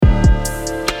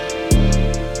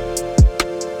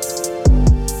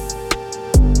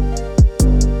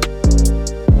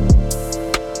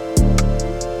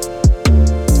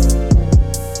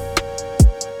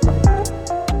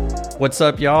What's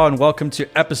up, y'all, and welcome to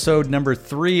episode number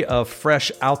 3 of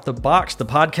Fresh Out the Box, the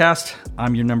podcast.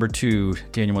 I'm your number 2,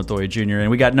 Daniel Montoya Jr., and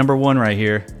we got number 1 right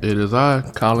here. It is I,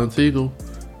 Colin Teagle,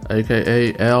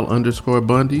 a.k.a.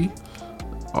 Al_Bundy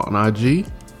on IG.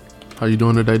 How you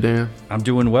doing today, Dan? I'm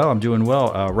doing well.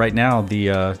 Right now,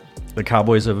 the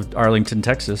Cowboys of Arlington,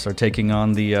 Texas are taking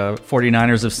on the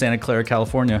 49ers of Santa Clara,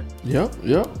 California. Yep.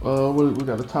 We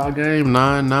got a tie game,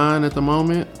 9-9 at the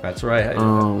moment. That's right.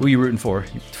 Who are you rooting for?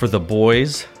 For the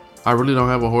boys? I really don't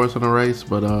have a horse in the race,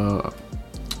 but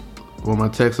when my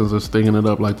Texans are stinging it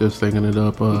up like they're stinging it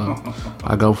up,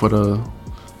 I go for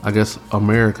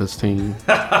America's team.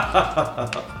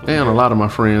 And a lot of my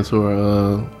friends who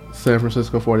are San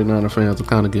Francisco 49er fans are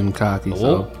kind of getting cocky,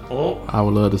 so I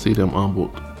would love to see them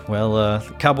humbled. Well,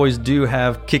 Cowboys do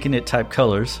have kicking it type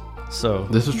colors, so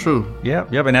this is true.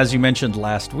 Yep. And as you mentioned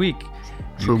last week,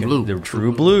 blue. They're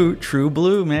true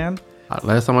blue, man.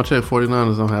 Last time I checked,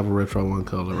 49ers don't have a retro one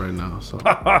color right now. So,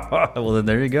 well, then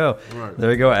there you go. Right.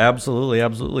 There you go.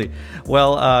 Absolutely.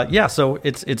 Well, so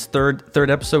it's third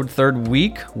episode, third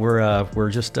week. We're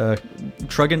just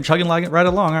chugging like it right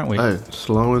along, aren't we? Hey,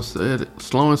 slow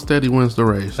and steady wins the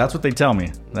race. That's what they tell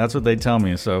me.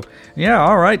 So, yeah.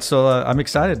 All right. So I'm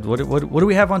excited. What do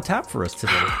we have on tap for us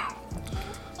today?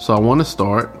 So I want to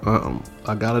start.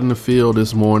 I got in the field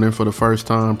this morning for the first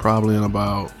time, probably in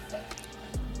about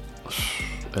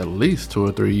at least 2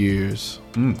 or 3 years.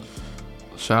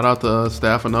 Shout out to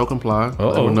staff of No Comply. They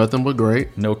were nothing but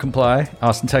great. No Comply,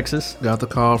 Austin, Texas. Got the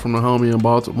call from the homie in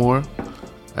Baltimore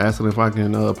asking if I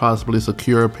can possibly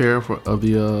secure a pair of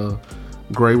the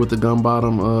gray with the gum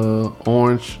bottom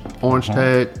orange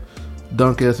tag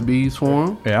Dunk SBs for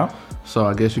him. Yeah. So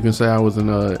I guess you can say I was in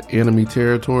enemy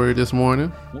territory this morning.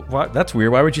 What? That's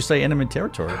weird. Why would you say enemy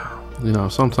territory? You know,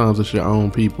 sometimes it's your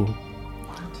own people.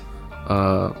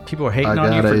 People are hating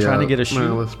on you for trying to get a shoe.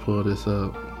 Man, let's pull this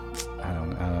up.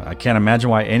 I can't imagine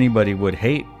why anybody would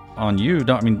hate on you.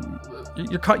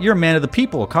 You're a man of the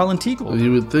people, Colin Teagle.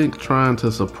 You would think trying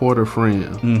to support a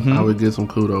friend, I would get some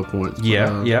kudo points.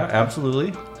 Yeah,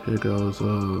 absolutely. Here goes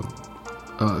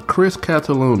Chris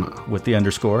Cataluna. With the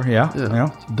underscore, yeah.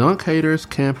 Dunk haters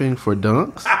camping for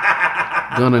dunks.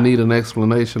 Gonna need an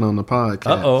explanation on the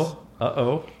podcast.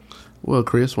 Uh-oh. Well,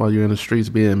 Chris, while you're in the streets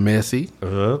being messy.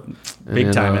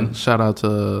 Big timing. Shout out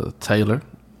to Taylor,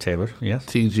 yes.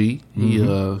 TG.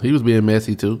 He was being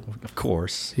messy, too. Of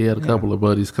course. He had a couple of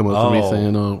buddies come up to me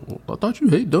saying, I thought you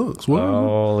hate dunks.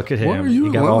 Look at him. Why are you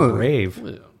he got all brave.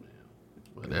 Yeah,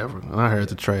 whatever. And I heard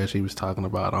the trash he was talking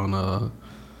about on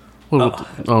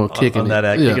Kicking on that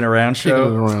It. Kicking Around show.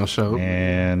 Kicking It Around show.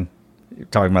 And you're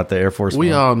talking about the Air Force We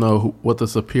One. all know what the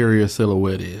superior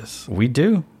silhouette is. We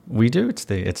do. It's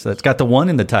got the 1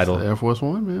 in the title. It's the Air Force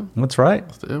One, man. That's right.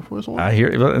 It's the Air Force One. I hear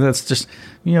it. That's just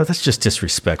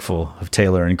disrespectful of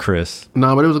Taylor and Chris.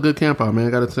 No, but it was a good camp out,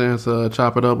 man. Got a chance to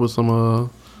chop it up with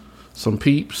some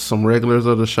peeps, some regulars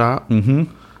of the shop, and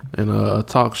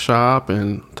talk shop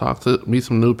and meet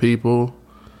some new people.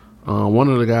 One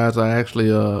of the guys, I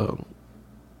actually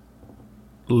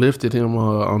lifted him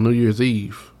on New Year's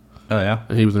Eve. Oh yeah,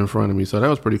 and he was in front of me, so that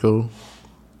was pretty cool.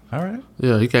 All right.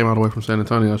 Yeah, he came all the way from San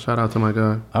Antonio. Shout out to my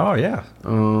guy. Oh, yeah.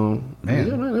 Man,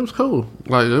 it was cool.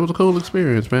 Like, it was a cool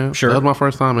experience, man. Sure. That was my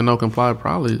first time in No Comply,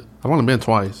 probably. I've only been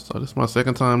twice, so this is my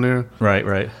second time there.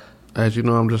 Right. As you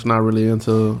know, I'm just not really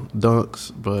into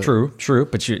dunks, but... True.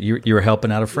 But you were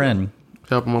helping out a friend.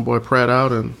 Helping my boy Pratt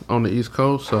out and on the East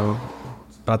Coast, so...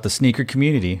 About the sneaker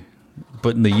community.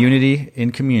 Putting the unity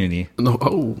in community.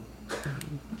 No,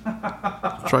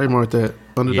 trademark that.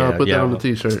 Underdog, put that on the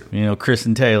T-shirt. You know, Chris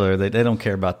and Taylor, they don't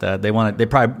care about that. They want it. They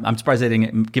probably. I'm surprised they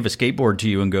didn't give a skateboard to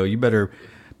you and go, you better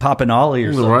pop an ollie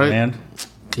or something, right? Man.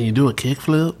 Can you do a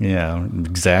kickflip? Yeah,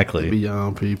 exactly.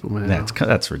 Beyond people, man.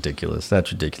 That's ridiculous.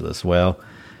 That's ridiculous. Well,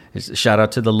 shout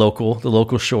out to the local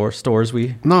stores.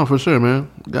 No, for sure, man.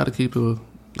 Got to keep the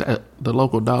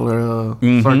local dollar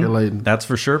circulating. That's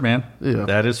for sure, man. Yeah,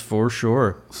 that is for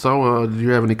sure. So, did you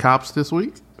have any cops this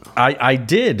week? I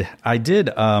did. I saw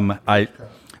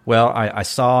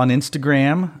on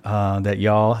Instagram that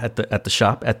y'all at the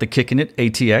shop at the Kicking It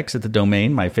ATX at the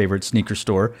Domain, my favorite sneaker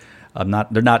store.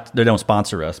 They don't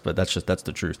sponsor us, but that's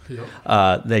the truth. Yep.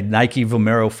 The Nike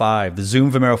Vomero 5, the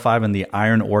Zoom Vomero 5, and the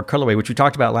Iron Ore colorway, which we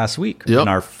talked about last week in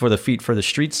our For the Feet for the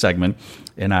Street segment,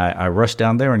 and I rushed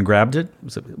down there and grabbed it.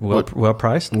 Was it well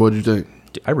priced? What'd you think?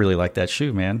 I really like that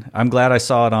shoe, man. I'm glad I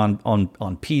saw it on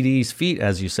PD's feet,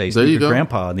 as you say, Sneaker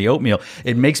Grandpa, and the oatmeal.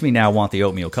 It makes me now want the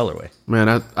oatmeal colorway.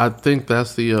 Man, I think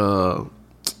that's the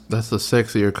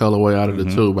sexier colorway out of the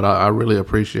two, but I really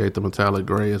appreciate the metallic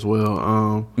gray as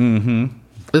well.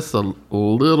 it's a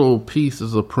little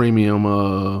pieces of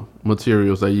premium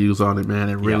materials they use on it, man.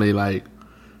 It really like,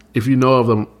 if you know of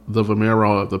the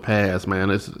Vomero of the past, man,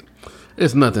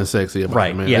 it's nothing sexy about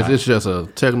it, man. Yeah. It's just a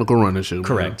technical running shoe.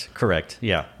 Correct.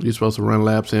 Yeah. You're supposed to run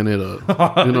laps in it, or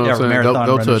you know what I'm saying?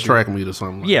 Go to a track meet or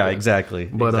something. Like exactly.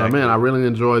 But man, I really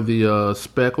enjoyed the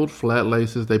speckled flat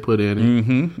laces they put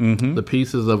in it. The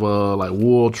pieces of like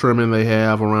wool trimming they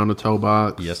have around the toe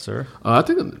box. Yes, sir. I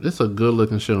think it's a good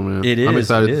looking shoe, man. It is. I'm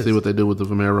excited to see what they do with the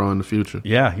Vomero in the future.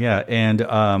 Yeah.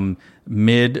 And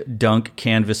mid dunk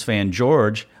canvas fan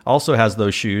George also has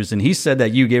those shoes, and he said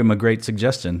that you gave him a great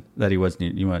suggestion that he was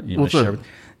you want to share.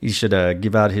 He should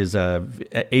give out his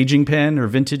aging pen or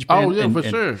vintage pen. Oh yeah, for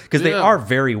sure. Because they are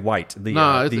very white. The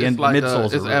midsoles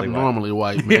it's are really abnormally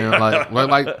white, man.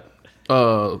 like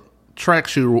track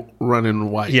shoe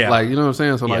running white. Yeah. Like, you know what I'm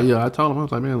saying? So I told him, I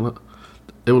was like, man, look,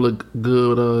 it would look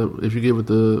good if you give it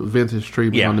the vintage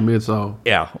treatment on the midsole.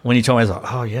 Yeah. When he told me, I was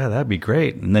like, oh yeah, that'd be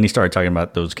great. And then he started talking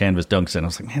about those canvas dunks, and I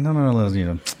was like, man, no, you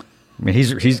know. I mean,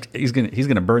 he's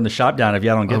gonna burn the shop down if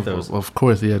y'all don't get those. Of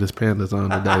course, he had his pandas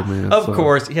on today, man. Of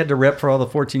course, he had to rep for all the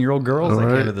 14-year-old girls that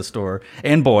came to the store,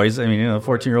 and boys. I mean,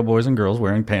 14-year-old boys and girls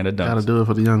wearing panda dunks. Got to do it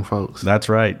for the young folks. That's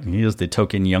right. He is the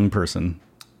token young person.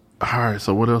 All right.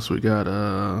 So what else we got?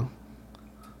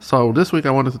 So this week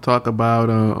I wanted to talk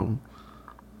about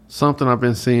something I've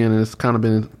been seeing, and it's kind of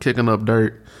been kicking up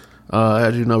dirt.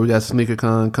 As you know, we got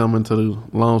SneakerCon coming to the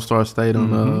Lone Star State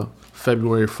on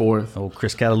February 4th. Oh,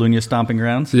 Chris Catalunya stomping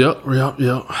grounds? Yep.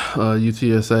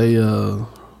 UTSA,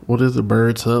 what is it,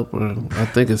 Birds Up? I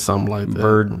think it's something like that.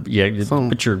 Bird,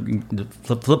 put your,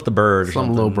 flip the bird or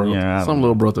something. Some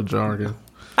little brother jargon.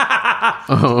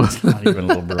 It's not even a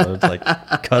little brother, it's like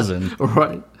cousin.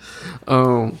 Right.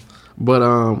 But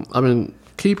I've been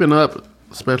keeping up,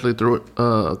 especially through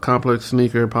Complex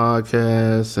Sneaker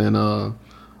podcasts and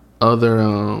other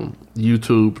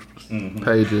YouTube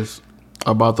pages,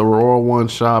 about the Royal One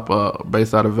shop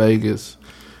based out of Vegas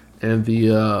and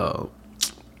the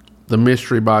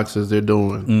mystery boxes they're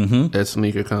doing at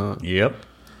SneakerCon. Yep.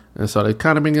 And so they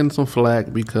kind of been getting some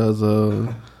flack because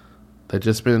they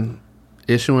just been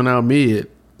issuing out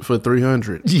mid for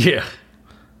 $300. Yeah.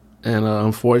 And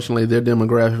unfortunately, their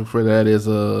demographic for that is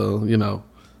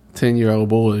 10-year-old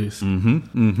boys.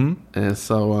 And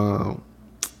so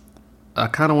I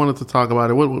kind of wanted to talk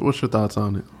about it. What's your thoughts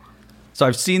on it? So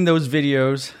I've seen those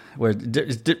videos where,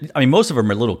 most of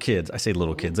them are little kids. I say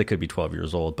little kids; they could be 12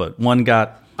 years old. But one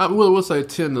got, we'll say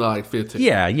 10 to like 15.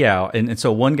 Yeah, and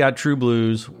so one got True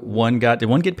Blues. Did one get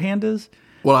Pandas?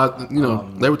 Well,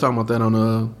 they were talking about that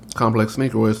on Complex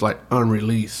Sneaker, where it's like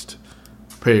unreleased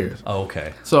pairs. Oh,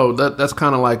 okay. So that's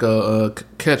kind of like a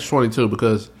catch-22,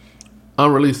 because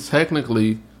unreleased,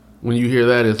 technically, when you hear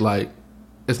that, it's like,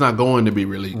 it's not going to be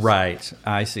released. Right.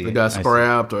 I see. It got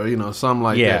scrapped or, something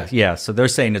like that. Yeah. So they're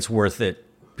saying it's worth it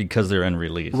because they're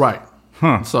unreleased. Right.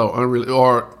 Huh. So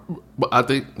but I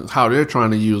think how they're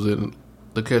trying to use it,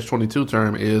 the catch-22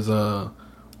 term is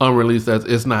unreleased, that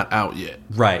it's not out yet.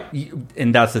 Right.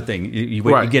 And that's the thing. You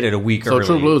get it a week early.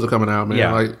 So True Blues are coming out, man.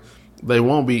 Yeah. Like, they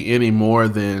won't be any more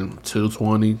than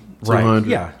 $220, $200. Right.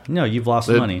 Yeah. No, you've lost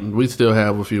money. We still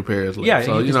have a few pairs left. Yeah,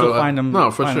 so, you can still find them. No,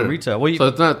 for sure. Retail. Well, so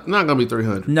it's not going to be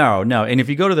 $300. No. And if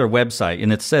you go to their website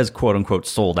and it says "quote unquote"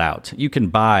 sold out, you can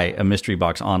buy a mystery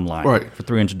box online for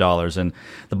 $300. And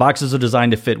the boxes are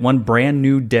designed to fit one brand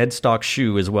new dead stock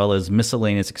shoe as well as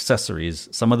miscellaneous accessories.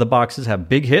 Some of the boxes have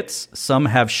big hits, some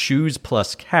have shoes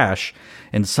plus cash,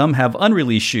 and some have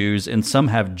unreleased shoes, and some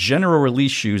have general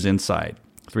release shoes inside.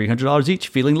 $300 each.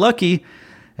 Feeling lucky,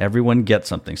 everyone gets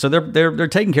something. So they're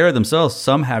taking care of themselves.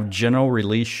 Some have general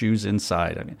release shoes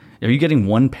inside. I mean, are you getting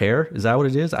one pair? Is that what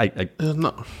it is?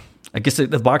 No. I guess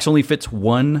the box only fits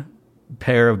one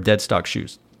pair of dead stock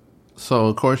shoes. So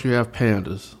of course you have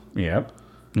Pandas. Yep.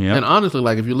 And honestly,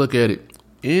 like, if you look at it,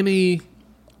 any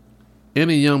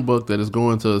young buck that is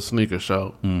going to a sneaker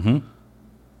show,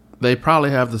 they probably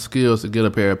have the skills to get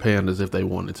a pair of Pandas if they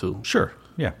wanted to. Sure.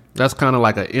 Yeah. That's kind of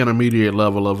like an intermediate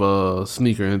level of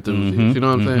sneaker enthusiast. You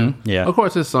know what I'm saying? Yeah. Of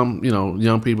course, there's some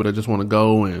young people that just want to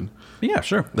go, and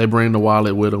sure, they bring the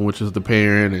wallet with them, which is the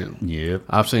parent. And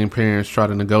I've seen parents try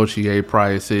to negotiate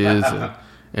prices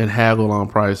and haggle on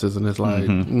prices, and it's like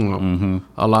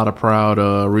a lot of proud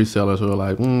resellers who are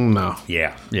like, no,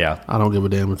 I don't give a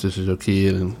damn if this is your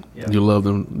kid and you love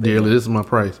them dearly. This is my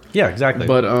price. Yeah, exactly.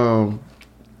 But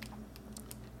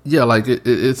like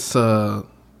it's you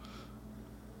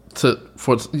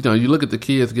look at the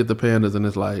kids get the Pandas, and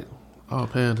it's like, oh,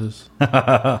 Pandas.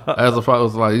 As if I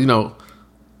was like,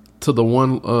 to the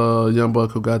one young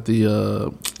buck who got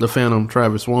the Phantom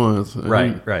Travis Swans.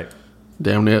 Right.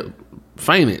 Damn near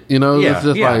fainted. You know, Yeah, it's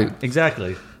just yeah, like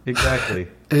exactly.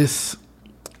 it's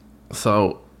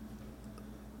so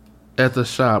at the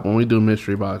shop when we do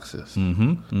mystery boxes.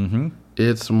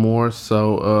 It's more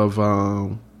so of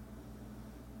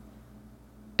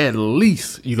at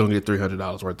least you're gonna get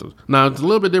 $300 worth of. Now it's a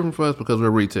little bit different for us because we're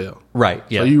retail, Right.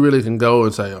 Yeah. so you really can go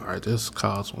and say, all right, this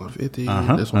costs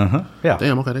 $150. This one, Yeah.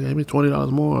 damn, okay, they gave me $20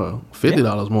 more,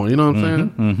 $50 more. You know what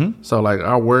I'm saying? So like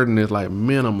our wording is like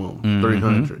minimum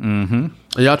 $300. And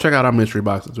y'all check out our mystery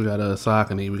boxes. We got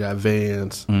Saucony, we got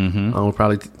Vans. We'll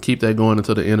probably keep that going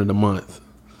until the end of the month.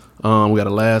 We got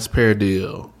a last pair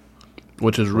deal,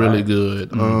 which is really good.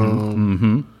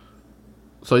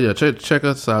 So yeah, check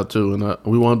us out too, and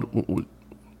we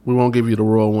won't give you the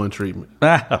Royal One treatment.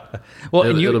 Well,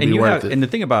 It'll be you worth have, it. and the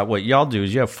thing about what y'all do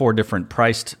is you have 4 different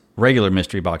priced regular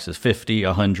mystery boxes: 50,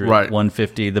 100, Right.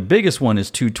 150. The biggest one is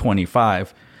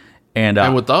 225,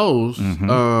 and with those,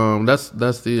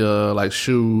 that's the like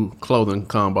shoe clothing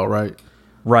combo, right?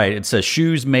 right. It says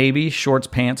shoes, maybe shorts,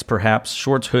 pants, perhaps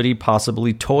shorts, hoodie,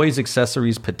 possibly toys,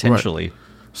 accessories, potentially.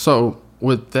 So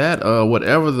with that,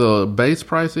 whatever the base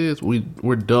price is,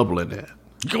 we're doubling that.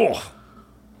 Oh,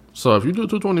 So if you do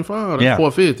 225, that's Yeah.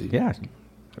 $450. yeah.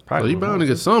 So you bound to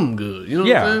get something good. You know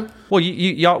what I'm Yeah. saying? Well,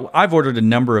 y'all, I've ordered a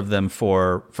number of them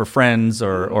for friends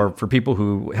or for people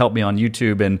who help me on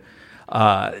YouTube, and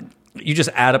you just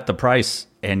add up the price,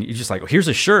 and you're just like, oh, here's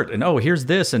a shirt, and oh, here's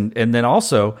this, and then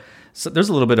also, so there's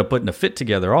a little bit of putting a fit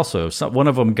together. Also, one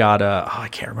of them got I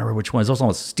can't remember which one. It was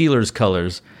also Steelers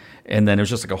colors, and then it was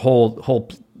just like a whole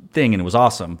thing, and it was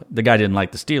awesome. The guy didn't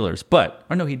like the Steelers,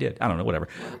 or no, he did. I don't know, whatever.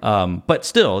 But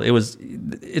still,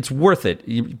 it's worth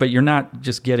it. But you're not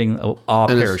just getting a And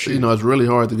pair of it's, shoes. you know, it's really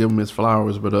hard to give him his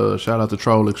flowers, but shout out to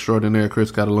Troll Extraordinaire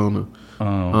Chris Cataluna.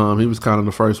 He was kind of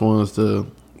the first ones to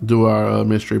do our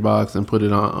mystery box and put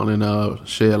it on and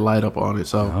shed light up on it.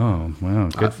 So, Oh, wow.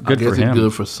 Good I for guess him. it's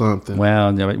good for something,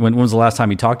 Well, when was the last time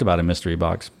he talked about a mystery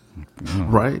box?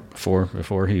 right?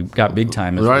 Before he got big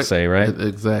time, as Right? they say, right?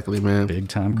 Exactly, man. Big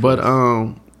time. But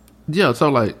yeah. So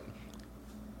like,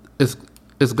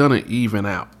 it's gonna even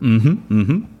out.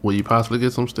 Will you possibly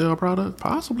get some stale product?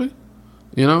 Possibly,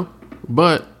 you know,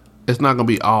 but it's not gonna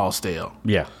be all stale.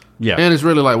 Yeah. And it's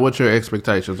really like what your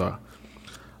expectations are.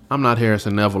 I'm not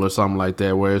Harrison Neville or something like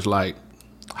that, where it's like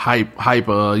hype.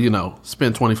 You know,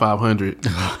 spend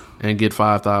 $2,500 and get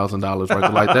 $5,000 worth.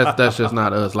 Of, like that's just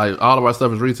not us. Like all of our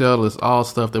stuff is retail. It's all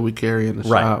stuff that we carry in the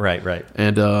shop. Right.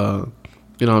 And you know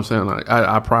what I'm saying? Like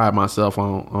I pride myself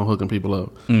on hooking people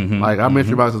up. Like our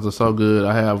mystery boxes are so good.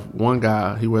 I have one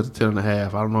guy. He wears a 10.5. I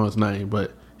don't know his name,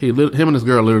 but him and his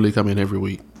girl literally come in every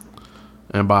week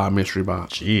and buy a mystery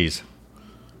box. Jeez.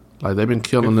 Like they've been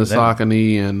killing the Good for them.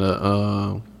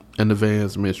 Saucony and the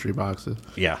Vans mystery boxes.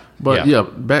 Yeah. But yeah,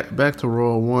 back to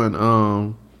Royal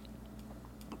One.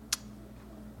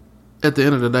 At the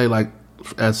end of the day, like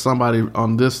as somebody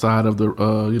on this side of the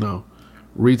you know,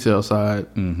 retail side,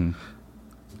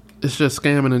 it's just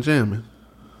scamming and jamming.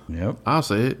 Yep. I'll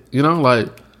say it. You know, like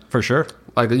For sure.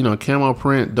 you know, camo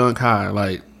print Dunk High.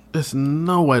 Like there's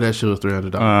no way that shit was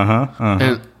 $300.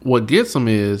 And what gets them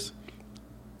is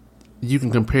you can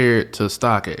compare it to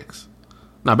StockX.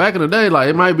 Now back in the day, like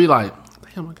it might be like,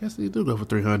 damn, I guess they do go for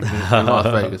 $300 in Las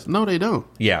Vegas. No, they don't.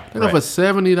 Yeah. They go for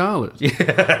 $70.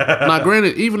 Now,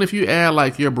 granted, even if you add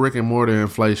like your brick and mortar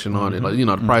inflation on it, like you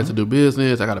know the price to do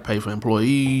business, I got to pay for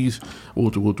employees,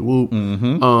 whoop whoop whoop.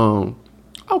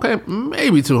 Okay,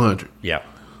 maybe 200. Yeah.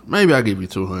 Maybe I'll give you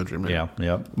 200, man. Yeah.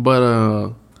 Yep.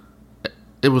 But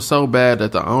it was so bad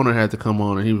that the owner had to come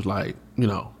on and he was like, you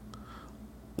know,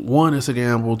 1, it's a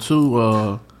gamble.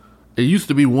 2, it used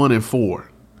to be 1 in 4,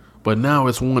 but now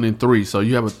it's 1 in 3. So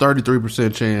you have a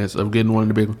 33% chance of getting one of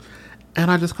the big ones.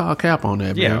 And I just call cap on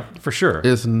that, man. Yeah, for sure.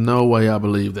 There's no way I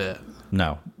believe that.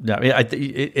 No.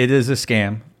 It is a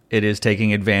scam. It is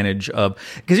taking advantage of,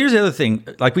 because here's the other thing,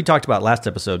 like we talked about last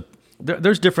episode,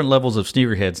 there's different levels of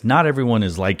sneakerheads. Not everyone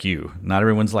is like you. Not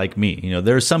everyone's like me. You know,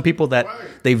 there's some people that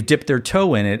they've dipped their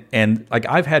toe in it, and like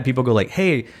I've had people go like,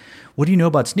 hey, what do you know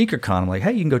about SneakerCon? I'm like,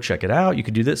 hey, you can go check it out. You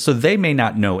could do this. So they may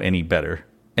not know any better.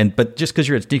 But just because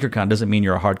you're at SneakerCon doesn't mean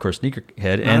you're a hardcore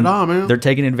sneakerhead. And at all, man. They're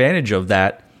taking advantage of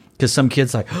that because some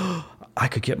kid's like, oh, I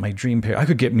could get my dream pair. I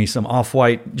could get me some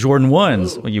off-white Jordan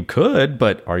 1s. Well, you could,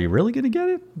 but are you really going to get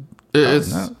it?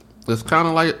 It's kind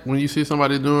of like when you see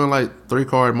somebody doing like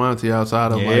 3-card Monty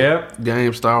outside of like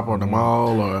GameStop or the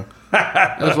mall, or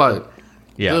it's like,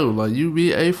 dude, like you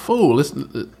be a fool.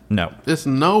 It's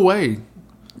no way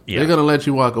they're gonna let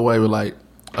you walk away with like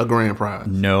a grand prize.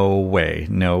 No way.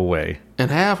 And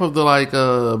half of the like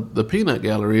the peanut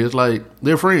gallery is like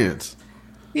their friends.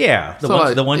 Yeah, So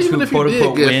like, the ones even who if you quote did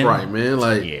unquote guess win. right, man,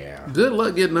 like, Yeah. good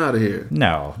luck getting out of here.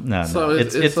 No. So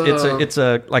It's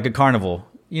a like a carnival.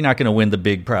 You're not going to win the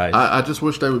big prize. I just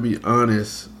wish they would be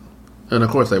honest, and of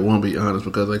course they won't be honest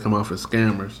because they come off as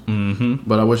scammers. Mm-hmm.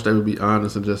 But I wish they would be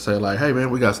honest and just say like, "Hey, man,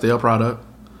 we got stale product,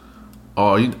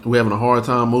 or we having a hard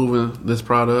time moving this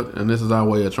product, and this is our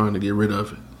way of trying to get rid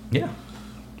of it." Yeah.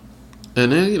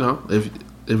 And then if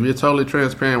you're totally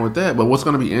transparent with that, but what's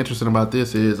going to be interesting about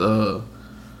this is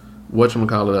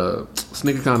whatchamacallit,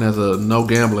 SneakerCon has a no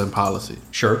gambling policy.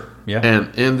 Sure. Yeah.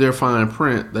 And in their fine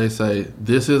print, they say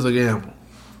this is a gamble.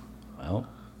 Well,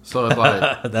 so it's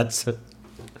like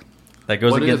that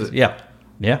goes what against is it? Yeah.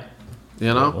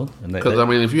 You know, Well, because I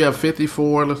mean, if you have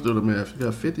 54, let's do the math. You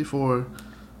got 54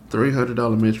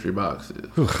 $300 mystery boxes.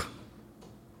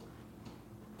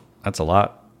 That's a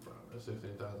lot. That's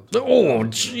 16,000. Oh,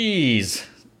 jeez.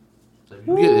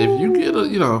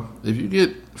 If you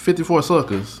get 54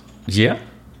 suckers, Yeah.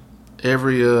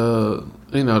 every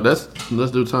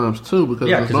let's do times 2 because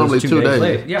Yeah. it's normally 2 days.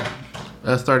 late. Yeah.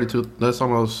 That's 32. That's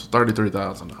almost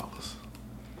 $33,000.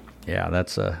 Yeah.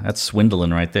 That's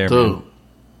swindling right there, Dude.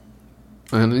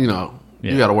 man. And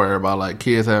you got to worry about like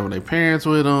kids having their parents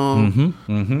with them.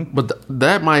 Mm-hmm. Mm-hmm. But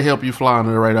that might help you fly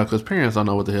under the radar because parents don't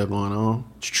know what the hell going on.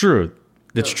 It's true.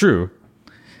 It's true.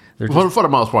 For the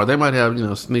most part, they might have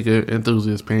sneaker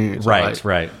enthusiast parents. Right.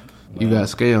 Right. You got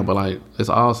scammed, but like it's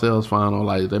all sales final.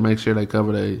 Like they make sure they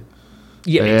cover their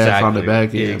Yeah, ass exactly. on the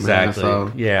back end. Exactly. Man,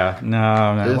 so yeah.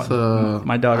 No. it's,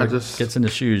 my daughter gets into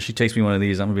shoes. She takes me one of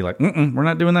these. I'm gonna be like, we're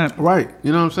not doing that. right.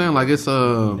 You know what I'm saying? Like it's You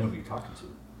know who you're talking to.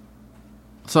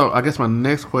 So I guess my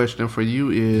next question for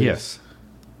you is Yes.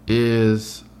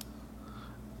 is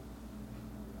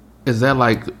that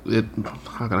like it?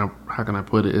 How can I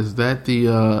put it? Is that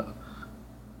the?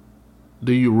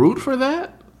 Do you root for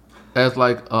that as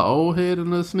like a old head in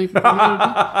the sneaker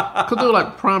community? Cause do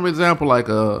like prime example, like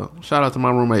shout out to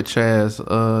my roommate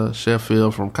Chaz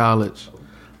Sheffield from college.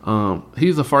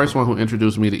 He's the first one who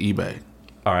introduced me to eBay.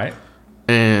 All right.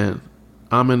 And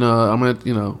I'm at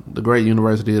the great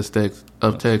University of Texas.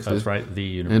 That's right.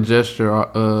 The In university.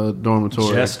 Jester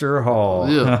dormitory. Jester Hall.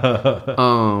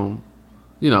 Yeah.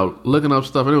 Looking up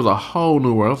stuff, and it was a whole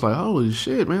new world. I was like, holy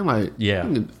shit, man! Like, Yeah.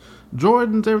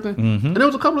 Jordans, everything. Mm-hmm. And there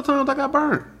was a couple of times I got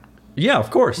burnt. Yeah, of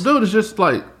course. Dude, it's just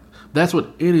like that's what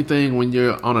anything when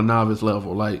you're on a novice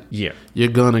level, like, Yeah. you're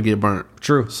gonna get burnt.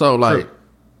 True. So, like, True.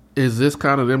 is this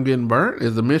kind of them getting burnt?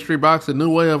 Is the mystery box a new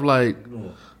way of like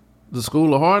the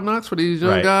school of hard knocks for these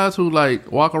young Right. guys who like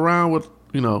walk around with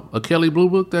a Kelly Blue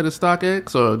Book that is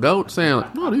StockX or a GOAT saying,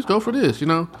 like, no, these go for this,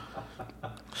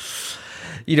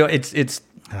 It's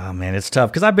oh man, it's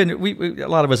tough because a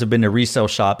lot of us have been to resale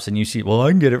shops and you see, well,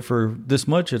 I can get it for this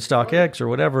much at StockX or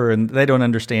whatever, and they don't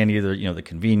understand either, the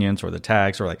convenience or the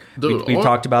tax or like Dude, we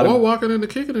talked about or it. walking in the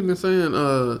kicking and saying,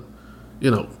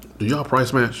 do y'all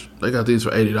price match? They got these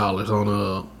for $80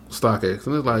 on StockX,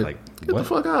 and it's like get what? the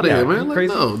fuck out of here, man! Like,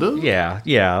 crazy. no, dude. Yeah.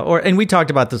 And we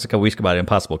talked about this a couple weeks ago about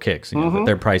Impossible Kicks. That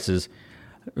their prices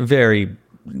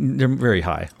they're very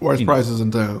high. Worst prices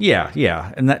in town.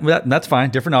 Yeah, and that's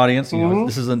fine. Different audience.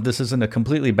 This isn't a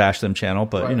completely bash them channel,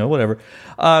 but whatever.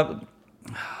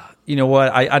 You know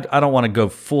what? I don't want to go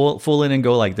full in and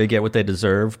go like they get what they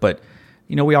deserve, but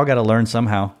we all got to learn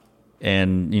somehow,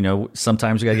 and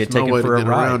sometimes you got to get There's no taken way for to a get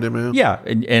ride. around it, man. Yeah,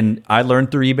 and I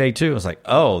learned through eBay too. I was like,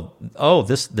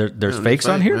 there's fakes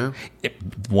on here. Man.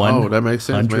 Oh, that makes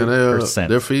sense, man.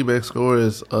 Their feedback score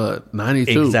is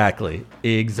 92. Exactly.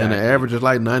 And the average is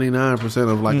like 99%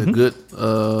 of like a good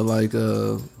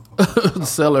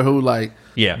seller who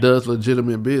does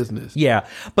legitimate business. Yeah,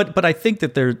 but I think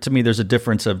that there's a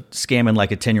difference of scamming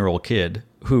like a 10-year-old kid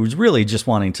who's really just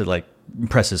wanting to like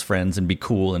impress his friends and be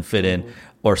cool and fit in,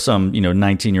 or some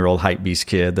 19-year-old hype beast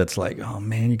kid that's like, oh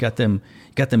man, you got them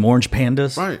orange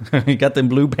pandas, right? You got them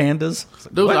blue pandas.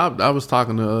 Dude, I was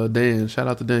talking to Dan. Shout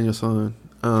out to Daniel's son,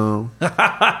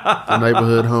 the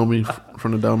neighborhood homie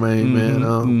from the domain, man.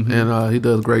 And he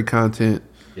does great content.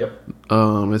 Yep. At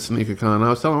SneakerCon. I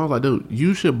was telling him, I was like, dude,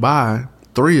 you should buy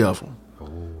 3 of them.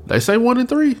 They say 1 in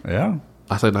 3. Yeah.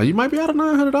 I said, now you might be out of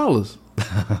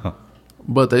 $900,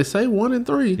 but they say 1 in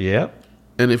 3. Yep.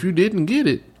 And if you didn't get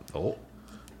it,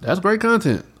 that's great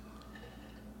content.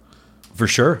 For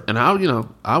sure. And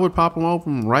I would pop them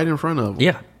open right in front of him.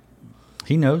 Yeah.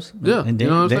 He knows. Yeah. And you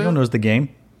know what I'm Daniel saying? knows the game.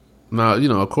 Now,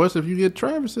 of course, if you get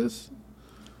Travis's,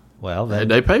 Well,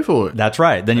 they pay for it. That's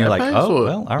right. Then you're They like, pay oh, for it,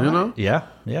 well, all right. Yeah.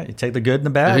 You take the good and the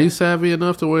bad. And he's savvy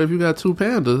enough to where if you got 2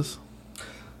 pandas,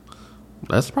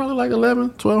 that's probably like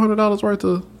 $1,100, $1,200 worth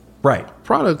of Right.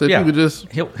 product that you could just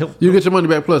you get your money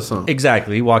back plus some.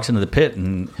 Exactly. He walks into the pit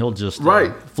and he'll just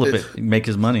flip it, and make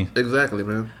his money. Exactly,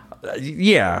 man.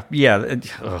 Yeah.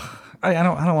 I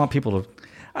don't want people to.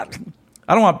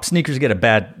 I don't want sneakers to get a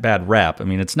bad rap. I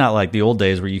mean, it's not like the old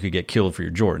days where you could get killed for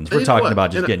your Jordans. We're talking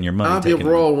about just getting your money. I'll give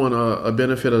Royal one a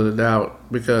benefit of the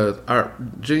doubt because I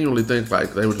genuinely think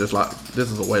like they were just like, this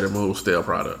is a way to move stale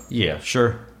product. Yeah,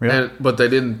 sure. Yeah. But they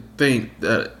didn't think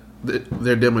that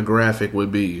their demographic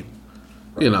would be,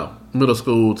 middle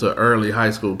school to early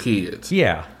high school kids.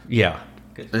 Yeah.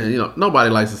 And nobody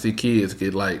likes to see kids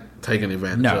get like taken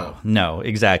advantage of. No,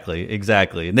 exactly.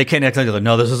 And they can't act like,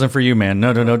 no, this isn't for you, man.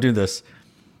 No, don't do this.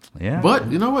 Yeah. But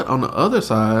you know what? On the other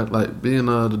side, like being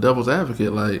the devil's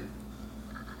advocate, like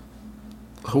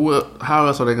how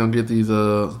else are they gonna get these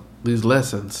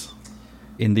lessons?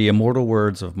 In the immortal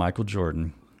words of Michael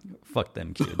Jordan, fuck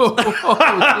them kids. Whoa.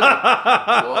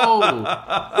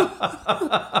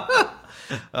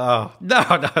 Oh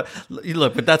no!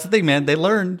 Look, but that's the thing, man. They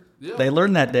learned. Yeah. They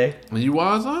learned that day. And you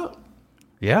wise up.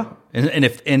 Yeah, and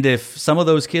if some of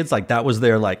those kids like that was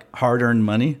their like hard-earned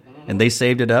money and they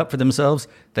saved it up for themselves,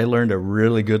 they learned a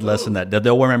really good lesson that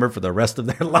they'll remember for the rest of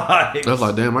their lives. That's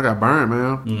like, damn, I got burned,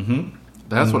 man. Mm-hmm.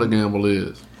 That's what a gamble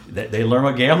is. They learn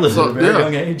what gambling is at a very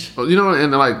young age.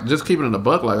 And like just keeping it a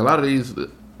buck, like a lot of these,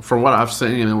 from what I've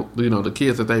seen, the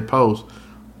kids that they post,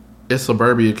 it's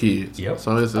suburbia kids. Yep.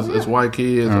 So it's white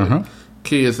kids, like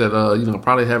kids that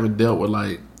probably haven't dealt with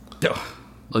like.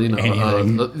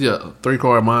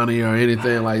 3-card money or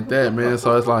anything like that, man.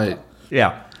 So it's like,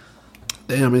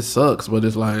 damn, it sucks, but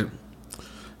it's like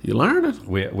you learn it.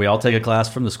 We all take a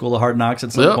class from the School of Hard Knocks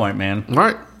at some point, man.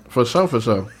 Right, for sure.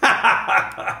 Them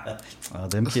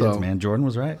kids, man. Jordan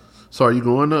was right. So are you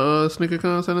going to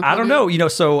SneakerCon San Antonio? I don't know.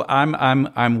 So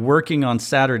I'm working on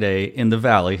Saturday in the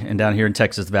Valley, and down here in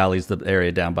Texas, the Valley is the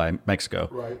area down by Mexico.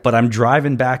 Right. But I'm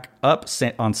driving back up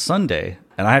on Sunday,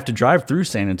 and I have to drive through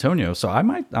San Antonio. So I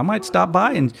might stop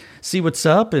by and see what's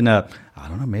up. And I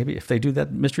don't know, maybe if they do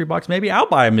that mystery box, maybe I'll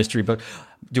buy a mystery box.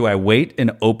 Do I wait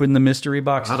and open the mystery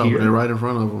box? I'd open it right in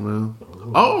front of them, man.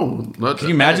 Oh, can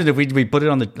you imagine if we put it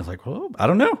on the like? Oh, I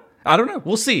don't know.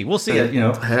 We'll see.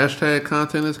 Hashtag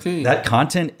content is king. That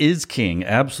content is king,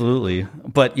 absolutely.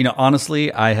 But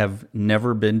honestly, I have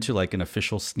never been to like an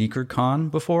official sneaker con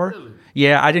before. Really?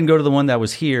 Yeah, I didn't go to the one that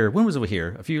was here. When was it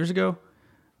here? A few years ago,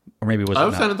 or maybe it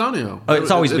was. San Antonio. Oh,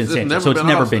 it's always been San Antonio, so it's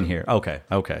never been here. Okay,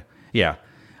 yeah.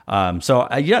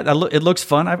 It looks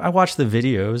fun. I watch the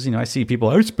videos. I see people.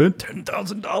 I spent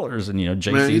 $10,000, and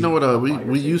JC. Man, you know what?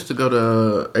 We used to go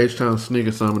to H-Town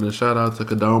Sneaker Summit, and shout out to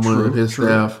Kadoma and his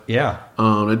staff. Yeah,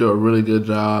 they do a really good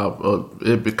job of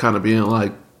it kind of being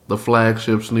like the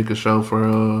flagship sneaker show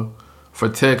for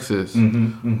Texas.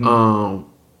 And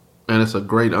it's a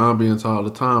great ambience all the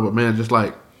time. But man, just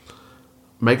like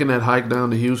making that hike down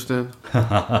to Houston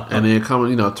and then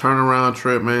coming, turnaround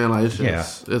trip, man, like it's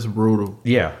just, it's brutal.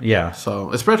 Yeah.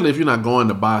 So, especially if you're not going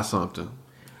to buy something.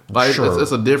 Like,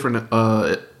 it's a different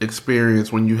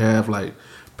experience when you have, like,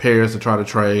 pairs to try to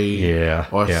trade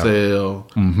or sell.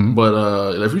 Mm-hmm.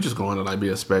 But if you're just going to, like, be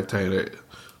a spectator,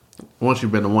 once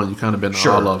you've been to one, you kind of been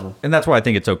to all of them. And that's why I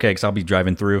think it's okay, because I'll be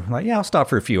driving through. Like, I'll stop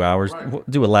for a few hours,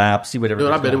 do a lap, see whatever.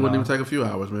 Dude, I bet it wouldn't even take a few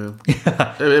hours, man.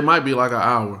 It might be like an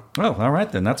hour. Oh, all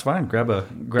right, then. That's fine. Grab a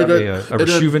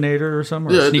rejuvenator or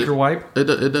something, or a sneaker wipe. It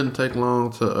doesn't take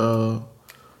long to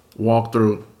walk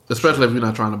through, especially if you're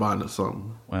not trying to buy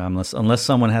something. Well, unless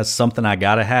someone has something I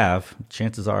got to have,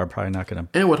 chances are I'm probably not going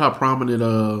to. And with how prominent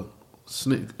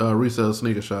resale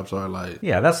sneaker shops are, like,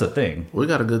 that's the thing. We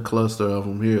got a good cluster of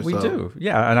them here. We do,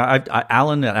 and I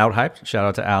Alan at Outhype, shout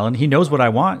out to Alan. He knows what I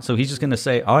want, so he's just going to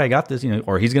say, "Oh, I got this,"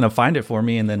 or he's going to find it for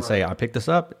me and then say, "I picked this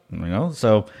up,"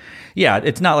 So,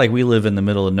 it's not like we live in the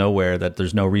middle of nowhere that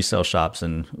there's no resale shops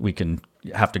and we can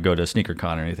have to go to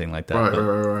SneakerCon or anything like that.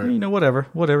 Right.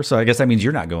 Whatever. So I guess that means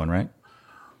you're not going, right?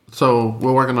 So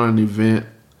we're working on an event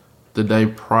the day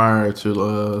prior to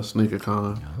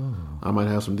SneakerCon. Oh. I might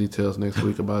have some details next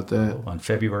week about that. On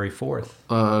February 4th.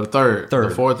 The 3rd. The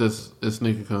 4th is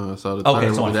SneakerCon, so the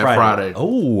 3rd will be that Friday.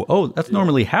 Oh, that's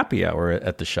normally happy hour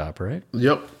at the shop, right?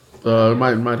 Yep.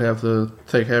 Might have to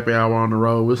take happy hour on the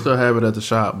road. We'll still have it at the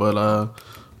shop, but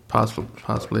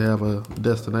possibly have a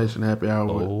destination happy hour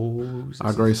with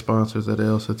our great sponsors at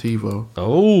El Sativo.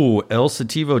 Oh, El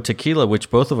Sativo Tequila, which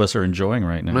both of us are enjoying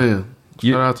right now. Man.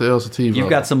 Shout out to El Sativo.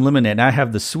 You've got some lemonade. And I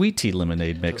have the sweet tea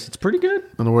lemonade mix. It's pretty good.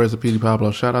 In the words of Petey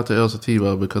Pablo, shout out to El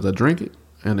Sativo because I drink it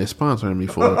and they're sponsoring me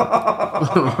for it.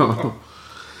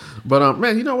 But,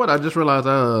 man, you know what? I just realized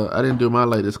I didn't do my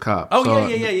latest cop. Oh, so,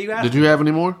 yeah. Did you have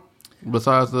any more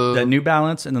besides the New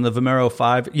Balance and then the Vomero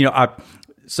 5?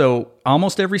 So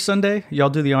almost every Sunday, y'all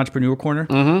do the Entrepreneur Corner,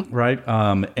 right?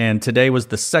 And today was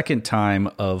the second time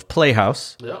of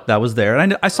Playhouse that was there.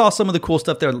 And I saw some of the cool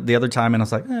stuff there the other time, and I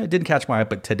was like, it didn't catch my eye.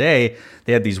 But today,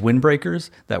 they had these windbreakers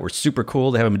that were super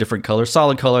cool. They have them in different colors,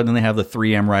 solid color, and then they have the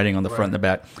 3M writing on the front and the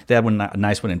back. They had a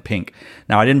nice one in pink.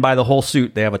 Now, I didn't buy the whole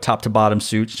suit. They have a top to bottom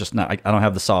suit. It's just not, I don't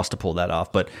have the sauce to pull that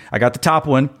off. But I got the top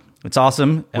one. It's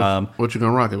awesome. What you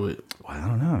gonna rock it with? I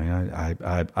don't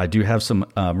know. I do have some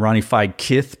Ronnie Fieg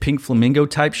Kith pink flamingo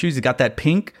type shoes. He got that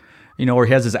pink, or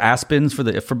he has his Aspens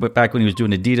for back when he was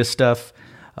doing Adidas stuff.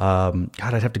 God,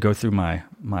 I'd have to go through my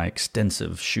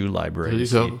extensive shoe library.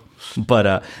 There you go. But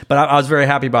I was very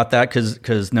happy about that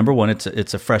because number one,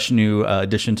 it's a fresh new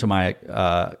addition to my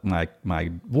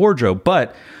wardrobe.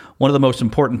 But one of the most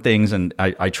important things, and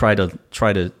I try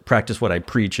to practice what I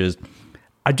preach, is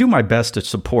I do my best to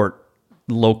support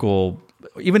local,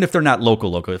 even if they're not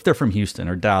local, if they're from Houston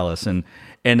or Dallas, and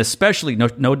especially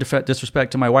no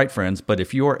disrespect to my white friends, but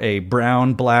if you're a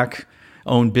brown, black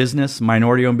owned business,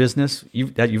 minority owned business,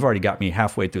 you've already got me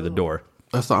halfway through the door.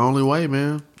 That's the only way,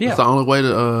 man. Yeah. It's the only way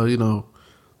to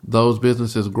those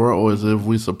businesses grow is if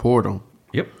we support them.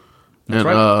 Yep. That's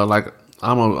right. Like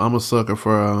I'm a sucker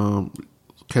for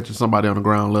catching somebody on the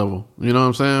ground level. You know what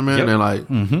I'm saying, man? Yep. And like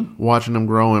watching them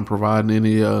grow and providing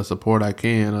any support I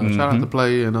can. Shout out to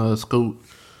Play and Scoot,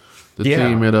 the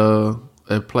team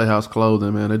at Playhouse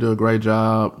Clothing, man. They do a great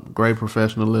job, great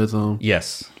professionalism.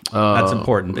 Yes. That's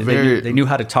important. They knew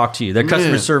how to talk to you. Their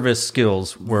customer service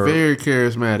skills were very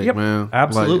charismatic, man.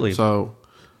 Absolutely. So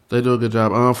they do a good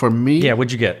job. For me,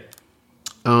 what'd you get?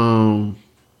 I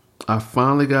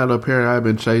finally got a pair I've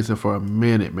been chasing for a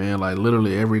minute, man. Like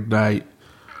literally every night,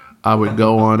 I would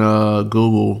go on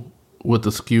Google with the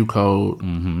SKU code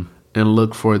and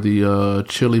look for the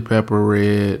chili pepper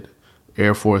red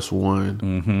Air Force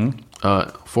One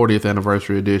 40th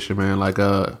anniversary edition, man. Like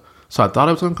so I thought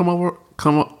it was gonna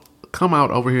come out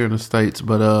over here in the States,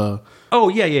 but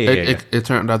it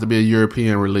turned out to be a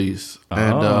European release.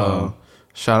 And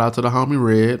shout out to the homie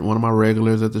Red, one of my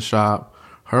regulars at the shop.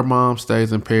 Her mom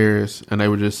stays in Paris, and they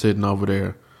were just sitting over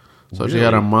there. So she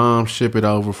had her mom ship it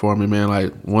over for me, man.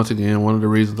 Like, once again, one of the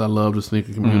reasons I love the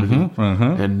sneaker community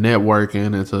and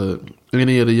networking, and to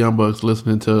any of the young bucks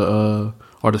listening to,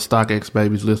 or the StockX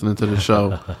babies listening to the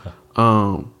show.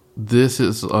 This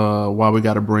is why we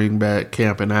got to bring back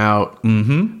camping out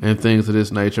and things of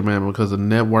this nature, man, because the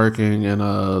networking and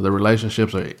the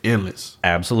relationships are endless.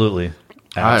 Absolutely.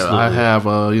 I have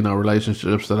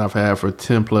relationships that I've had for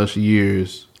 10 plus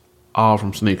years, all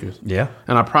from sneakers. Yeah.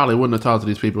 And I probably wouldn't have talked to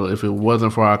these people if it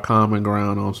wasn't for our common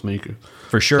ground on sneakers.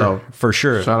 For sure. So, for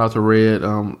sure. Shout out to Red.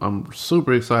 I'm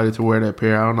super excited to wear that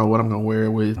pair. I don't know what I'm going to wear it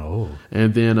with. Oh.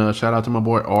 And then shout out to my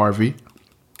boy Arvy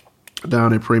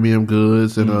down at Premium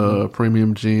Goods and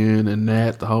Premium Gin and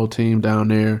Nat, the whole team down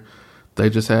there. They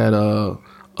just had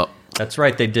that's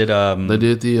right. They did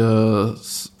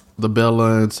the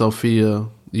Bella and Sophia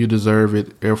You Deserve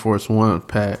It Air Force One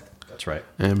pack. That's right.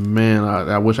 And man,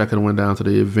 I wish I could have went down to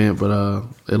the event, but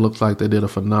it looks like they did a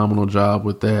phenomenal job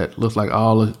with that. Looks like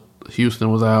all of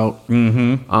Houston was out.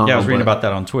 I was reading about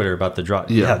that on Twitter about the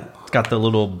drop. Yeah, it's got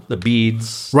the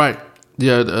beads. Right.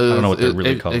 Yeah, I don't know what they're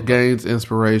really called. It gains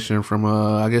inspiration from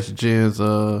I guess Jen's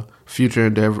future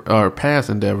endeavor or past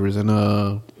endeavors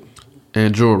and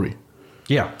jewelry.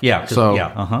 Yeah.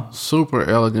 So super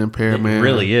elegant pair, man. It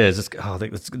really is. It's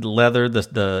leather,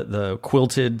 the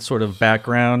quilted sort of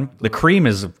background. The cream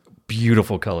is a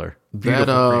beautiful color. Beautiful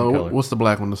cream color. What's the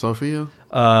black one? The Sophia.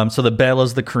 So the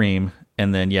Bella's the cream,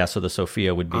 and then so the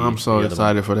Sophia would be. I'm so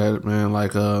excited for that, man.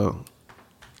 Like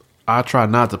I try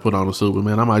not to put on a suit, but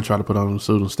man, I might try to put on a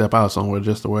suit and step out somewhere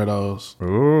just to wear those.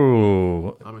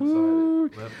 Ooh. I'm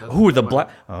excited. Ooh, the black.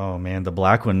 Oh man, the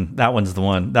black one. That one's the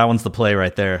one. That one's the play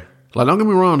right there. Like, don't get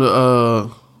me wrong. The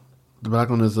black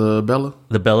one is Bella.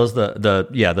 The Bella's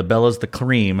the Bella's the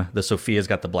cream. The Sophia's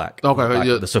got the black. Okay,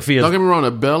 yeah. The Sophia's. Don't get me wrong.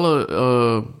 The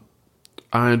Bella,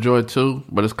 I enjoy too,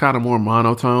 but it's kind of more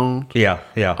monotone. Yeah.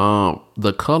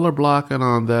 The color blocking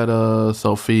on that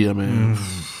Sophia, man.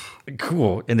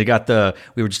 Cool. And they got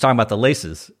we were just talking about the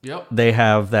laces. Yep. They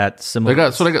have that similar.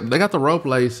 They got the rope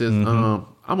laces. I'm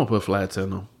gonna put flats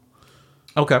in them.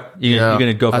 Okay. You're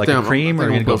gonna go for like a cream, or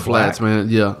you're gonna go black? man?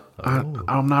 Yeah.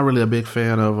 I'm not really a big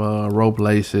fan of rope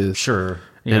laces. Sure.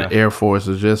 And Air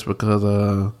Forces, just because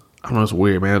I don't know, it's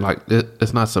weird, man. Like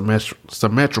it's not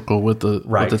symmetrical with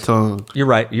the tongue. You're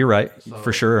right. So,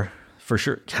 for sure.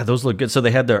 Yeah, those look good. So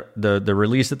they had the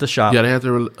release at the shop. Yeah, they had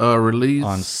the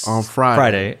release on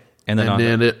Friday. And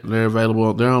then they're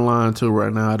available. They're online too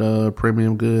right now at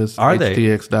Premium Goods. Are they?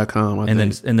 HTX.com.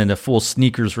 And then the full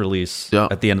sneakers release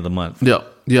at the end of the month.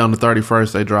 Yep. Yeah, on the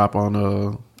 31st they drop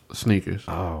on sneakers.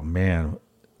 Oh man,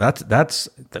 that's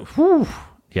whew.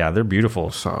 Yeah, they're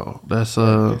beautiful. So that's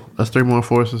 3 more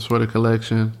forces for the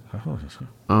collection.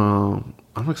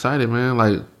 I'm excited, man.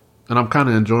 Like, and I'm kind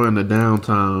of enjoying the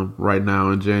downtime right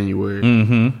now in January.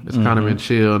 It's kind of been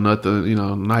chill.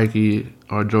 Nothing, Nike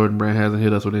or Jordan Brand hasn't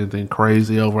hit us with anything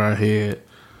crazy over our head.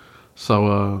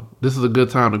 So this is a good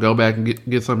time to go back and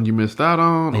get something you missed out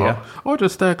on, or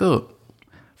just stack up.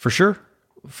 For sure.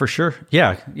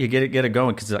 Yeah, you get it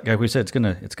going because, like we said, it's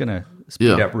gonna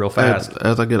speed up real fast.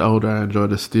 As I get older, I enjoy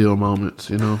the steal moments.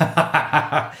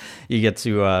 You get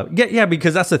to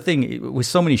because that's the thing with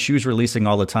so many shoes releasing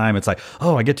all the time. It's like,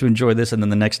 oh, I get to enjoy this, and then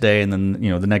the next day, and then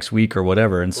the next week or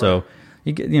whatever. And so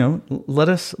you get let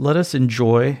us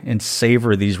enjoy and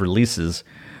savor these releases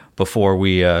before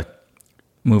we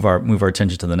move our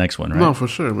attention to the next one. Right? No, for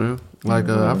sure, man. Like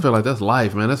I feel like that's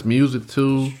life, man. That's music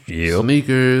too. Yep.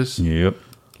 Sneakers. Yep.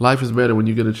 Life is better when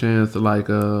you get a chance to like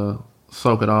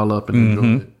soak it all up and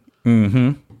enjoy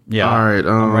it. Yeah. All right.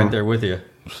 I'm right there with you.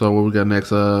 So what we got next?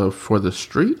 For the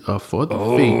street or for the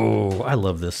feet? Oh, I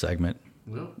love this segment.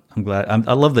 Yep. I'm glad.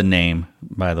 I love the name,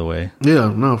 by the way.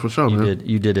 Yeah, no, for sure, man.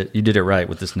 You did it. You did it right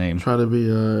with this name. Try to be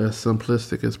as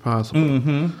simplistic as possible.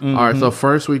 All right. So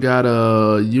first we got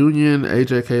Union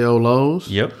AJKO lows.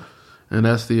 Yep. And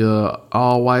that's the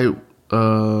all white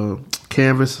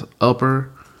canvas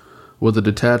upper with the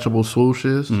detachable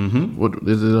swooshes. What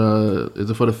is it? Is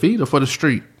it for the feet or for the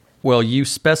street? Well, you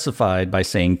specified by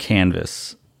saying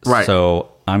canvas, right?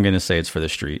 So I'm going to say it's for the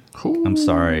street. Ooh. I'm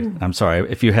sorry.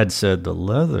 If you had said the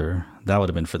leather, that would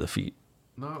have been for the feet.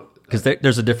 No, because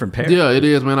there's a different pair. Yeah, it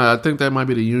is, man. I think that might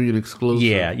be the Union exclusive.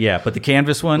 Yeah. But the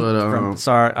canvas one,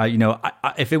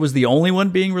 if it was the only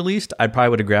one being released, I probably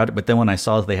would have grabbed it. But then when I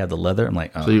saw that they had the leather, I'm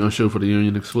like, oh. So you're gonna shoot for the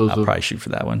Union exclusive? I'll probably shoot for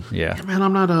that one. Yeah man,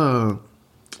 I'm not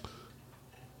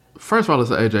First of all, it's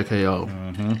an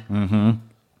AJKO.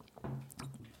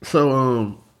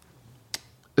 So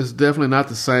it's definitely not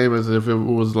the same as if it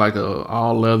was like a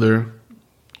all leather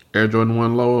Air Jordan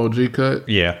 1 low OG cut.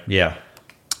 Yeah.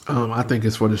 I think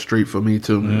it's for the street for me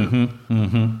too,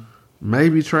 man.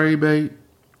 Maybe trade bait,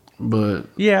 but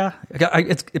yeah,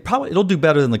 it'll do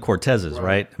better than the Cortezes,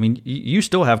 right? I mean, you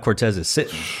still have Cortezes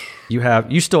sitting.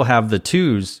 You still have the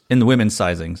 2s in the women's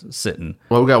sizings sitting.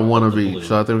 Well, we got one of each,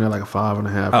 so I think we got like a 5.5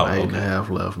 and 8.5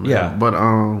 left. Man. Yeah, but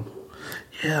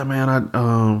yeah,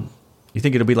 man, you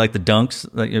think it'll be like the Dunks?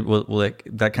 Like will like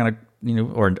that kind of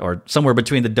or somewhere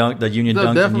between the Union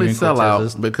Dunks definitely and Union sell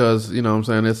Cortezes? Out because what I'm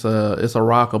saying, it's a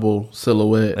rockable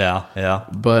silhouette. Yeah.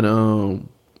 But I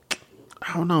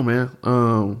don't know,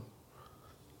 man.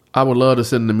 I would love to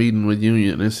sit in the meeting with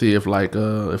Union and see if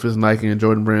if it's Nike and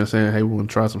Jordan Brand saying, hey, we want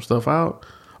to try some stuff out,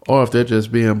 or if they're just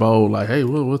being bold, like, hey,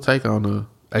 we'll take on the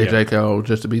AJKO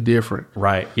just to be different.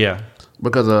 Right. Yeah.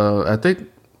 Because I think,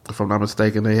 if I'm not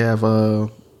mistaken, they have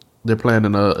they're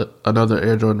planning another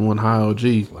Air Jordan 1 high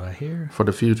OG. What I hear for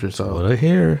the future. So what I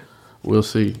hear, we'll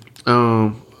see.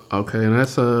 Okay, and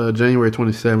that's January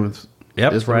 27th.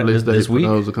 Yep, it's right. This week.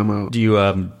 For those to come out. Do you?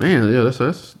 Man, yeah,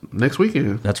 that's next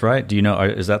weekend. That's right. Do you know?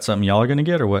 Is that something y'all are going to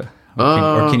get, or what?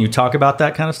 Or can you talk about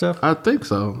that kind of stuff? I think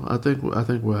so. I think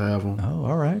we'll have them. Oh,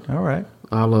 all right.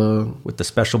 I'll with the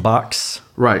special box.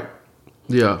 Right.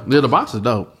 Yeah. The box is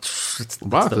dope. The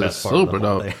box is super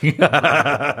dope.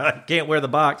 Can't wear the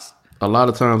box. A lot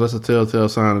of times that's a telltale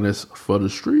sign, and it's for the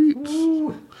streets.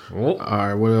 All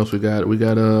right. What else we got? We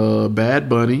got Bad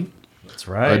Bunny. That's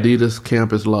right. Adidas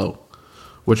Campus Low.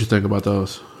 What you think about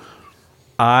those?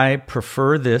 I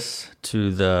prefer this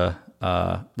to the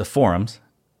forums,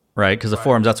 right? Because the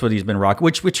forums, that's what he's been rocking,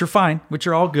 which are fine, which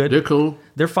are all good. They're cool.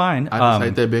 They're fine. I just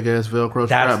hate that big ass Velcro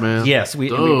strap, man. Yes, we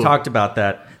talked about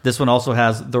that. This one also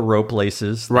has the rope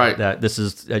laces. Right. That this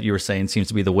is, that you were saying, seems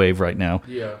to be the wave right now.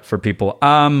 Yeah. For people.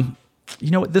 You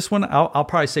know what? This one, I'll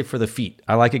probably say for the feet.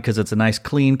 I like it because it's a nice,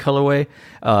 clean colorway.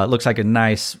 It looks like a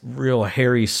nice, real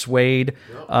hairy suede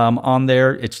on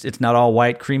there. It's not all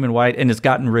white, cream and white, and it's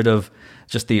gotten rid of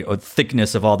just the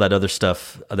thickness of all that other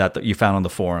stuff that you found on the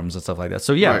forums and stuff like that.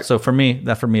 So yeah, right. So for me,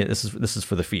 this is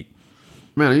for the feet.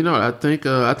 Man, I think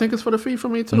it's for the feet for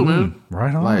me too, man.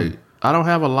 Right on. Like, I don't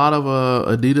have a lot of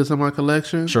Adidas in my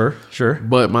collection. Sure.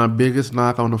 But my biggest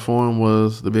knock on the forum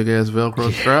was the big ass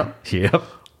Velcro strap. Yep.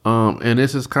 And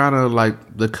this is kind of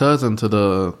like the cousin to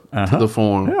the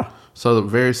form. Yeah. So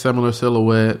very similar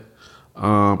silhouette,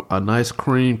 a nice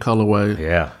cream colorway.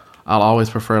 Yeah. I'll always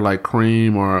prefer like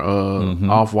cream or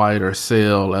off-white or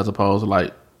sail as opposed to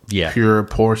like pure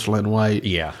porcelain white.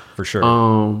 Yeah, for sure.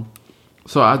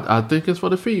 So I think it's for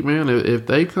the feet, man. If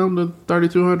they come to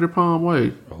 3,200 palm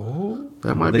weight,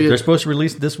 that might be. They're supposed to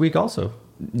release this week also.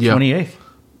 Yeah. 28th.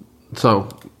 So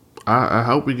I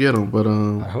hope we get them, but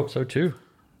I hope so too.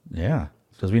 Yeah,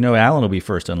 because we know Alan will be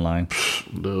first in line.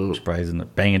 Dude, Surprising,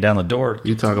 banging down the door.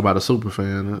 you talk about a super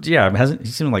fan. Yeah, hasn't he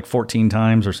seen him like 14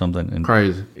 times or something? In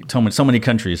Crazy. So many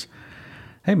countries.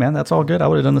 Hey man, that's all good. I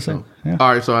would have done the same. Yeah.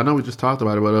 All right, so I know we just talked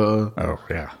about it, but Oh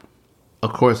yeah.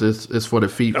 of course it's for the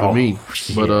feet for me.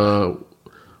 Yeah. But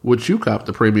would you cop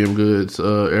the premium goods,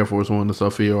 Air Force One, the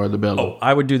Sophia, or the Bella? Oh,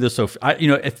 I would do the Sophia.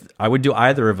 If I would do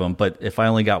either of them, but if I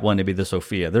only got one, it'd be the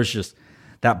Sophia. There's just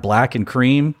that black and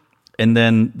cream, and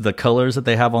then the colors that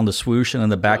they have on the swoosh and on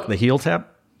the back of the heel tab.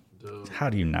 Dude. How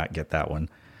do you not get that one?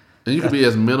 And you can be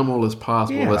as minimal as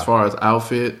possible as far as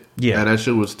outfit. Yeah, and that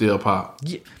shoe would still pop.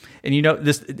 Yeah. And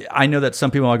this, I know that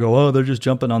some people will go, oh, they're just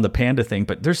jumping on the panda thing,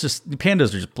 but pandas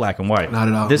are just black and white. Not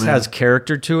at all. This has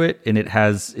character to it, and it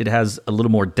has a little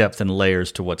more depth and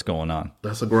layers to what's going on.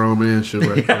 That's a grown man shoe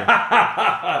right there.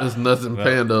 There's nothing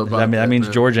panda about that means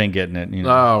man. George ain't getting it.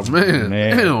 Oh man,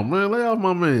 damn man, lay off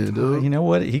my man, dude. You know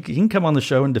what? He can come on the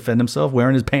show and defend himself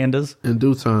wearing his pandas in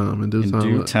due time. In due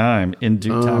time.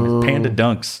 Panda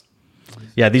dunks.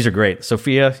 Yeah, these are great.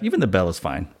 Sophia, even the Bella's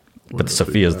fine. But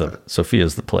Sophia's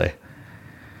the play,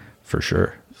 for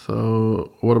sure.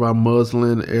 So, what about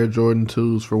muslin Air Jordan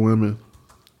 2s for women?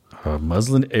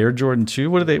 Muslin Air Jordan 2?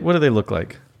 What do they look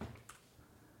like?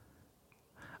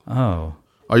 Oh,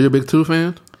 are you a big 2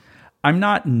 fan? I'm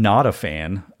not a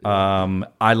fan.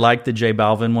 I like the J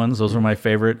Balvin ones; those are my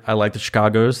favorite. I like the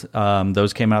Chicago's.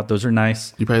 Those came out; those are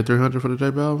nice. You paid $300 for the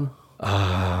J Balvin?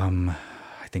 I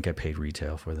think I paid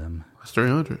retail for them. It's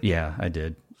 $300. Yeah, I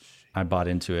did. I bought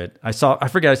into it. I saw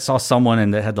someone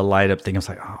and they had the light up thing. I was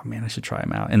like, oh man, I should try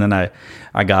them out. And then I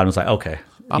got it and was like, okay.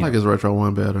 I like his retro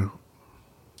one better.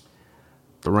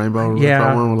 The rainbow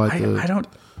retro one with like I don't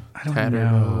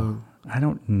know. I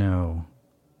don't know.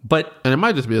 But and it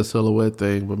might just be a silhouette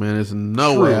thing, but man, there's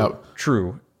no way out.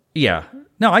 True. Yeah.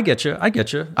 No, I get you. I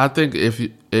think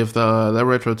if that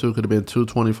retro 2 could have been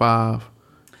 $225.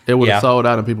 It would have sold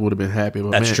out and people would have been happy. But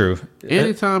that's true.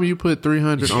 Anytime you put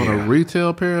 $300 on a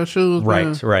retail pair of shoes,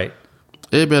 right,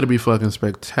 it better be fucking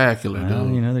spectacular,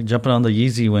 dude. They're jumping on the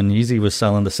Yeezy when Yeezy was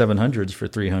selling the 700s for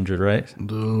 $300, right?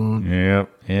 Dude.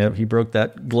 Yep. He broke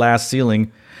that glass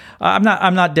ceiling. I'm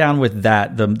not down with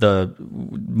that. The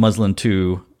muslin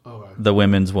 2, the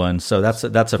women's one. So that's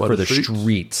for the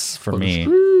streets for me. The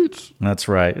streets. That's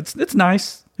right. It's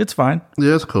nice. It's fine.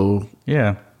 Yeah, it's cool.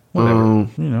 Yeah. Whatever,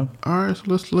 All right, so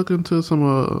let's look into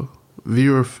some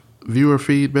viewer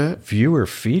feedback. Viewer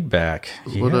feedback.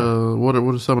 Yeah. What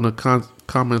are some of the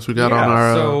comments we got on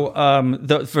our?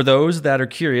 So for those that are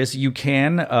curious, you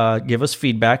can give us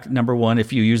feedback. Number one,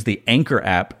 if you use the Anchor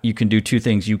app, you can do two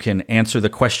things. You can answer the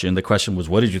question. The question was,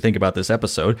 what did you think about this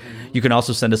episode? You can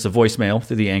also send us a voicemail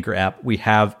through the Anchor app. We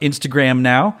have Instagram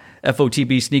now,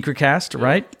 FOTB Sneakercast,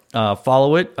 right?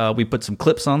 Follow it. We put some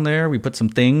clips on there. We put some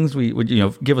things. We would,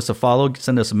 give us a follow,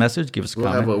 send us a message, give us a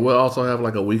comment. We'll also have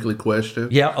like a weekly question.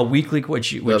 Yeah, a weekly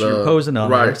which you're posing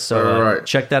on there. So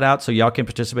check that out so y'all can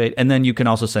participate. And then you can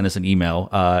also send us an email.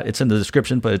 It's in the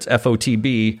description, but it's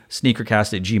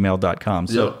FOTBsneakercast@gmail.com.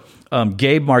 So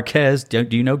Gabe Marquez, do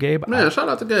you know Gabe? Man, shout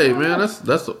out to Gabe, man.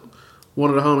 That's one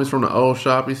of the homies from the old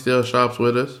shop. He still shops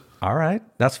with us. All right,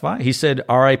 that's fine. He said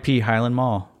R.I.P. Highland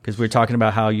Mall. Because we were talking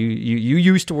about how you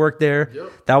used to work there.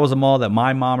 Yep. That was a mall that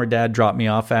my mom or dad dropped me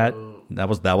off at. That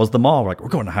was the mall. We're like, we're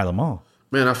going to Highland Mall.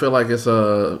 Man, I feel like it's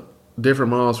different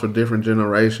malls for different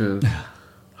generations.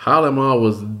 Highland Mall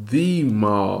was the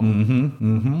mall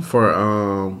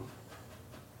for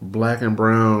black and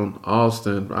brown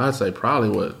Austin. I'd say probably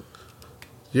what?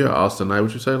 You're Austinite.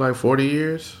 Would you say like 40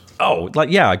 years? Oh, like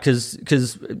yeah, because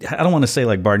I don't want to say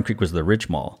like Barton Creek was the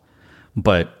rich mall,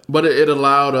 but it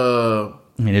allowed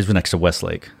I mean, it was next to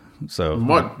Westlake, so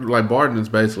like Barton is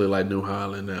basically like New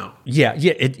Highland now. Yeah,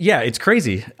 it's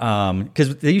crazy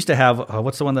because they used to have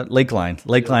what's the one that Lakeline?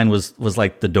 Lakeline was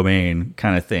like the Domain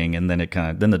kind of thing, and then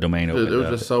the Domain opened. It was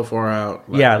just so far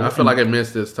out. Like, I feel like it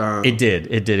missed its time. It did.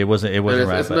 It wasn't.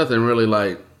 It's nothing really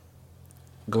like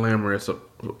glamorous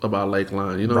about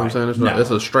Lakeline. You know what I'm saying?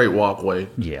 It's a straight walkway.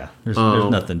 Yeah, there's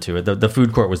nothing to it. The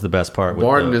food court was the best part.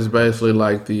 Barton is basically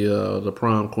like the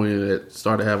prom queen that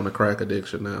started having a crack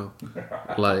addiction now.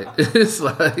 Like it's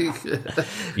like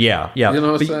yeah. You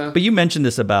know what I'm saying? But you mentioned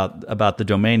this about the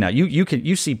Domain now.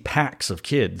 You see packs of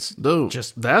kids, dude.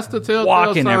 That's the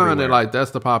telltale sign everywhere. That like that's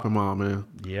the popping mall, man.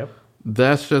 Yep.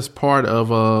 That's just part of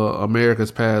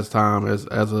America's pastime as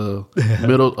a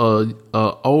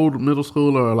old middle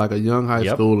schooler or like a young high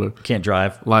schooler. Can't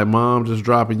drive. Like mom just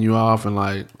dropping you off and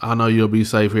like, I know you'll be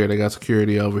safe here. They got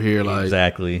security over here. Like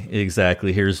exactly. Here's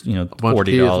a bunch $40 of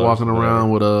kids walking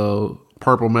around with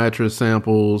purple mattress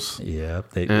samples.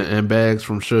 Yep. And bags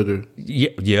from sugar.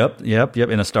 Yep. In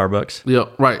a Starbucks.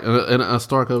 Yep, right. And a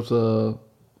Starbucks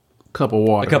cup of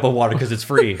water. A cup of water because it's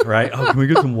free, right? Oh, can we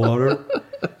get some water?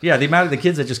 Yeah, the amount of the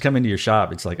kids that just come into your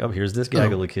shop, it's like, oh, here's this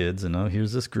gaggle of kids, and oh,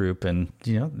 here's this group, and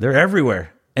they're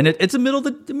everywhere. And it's the middle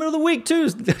of the week too.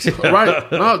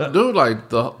 Right. No, dude, like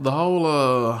the whole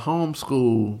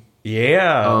homeschool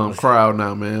crowd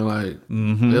now, man. Like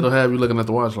it'll have you looking at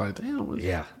the watch like, damn,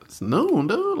 it's noon,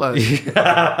 dude. Like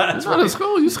it's not in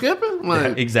school, you skipping?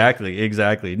 Like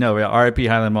exactly. No, R.I.P.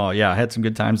 Highland Mall. Yeah, I had some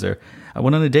good times there. I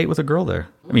went on a date with a girl there.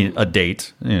 I mean, a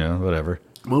date, whatever.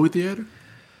 Movie theater?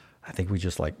 I think we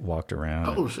just like walked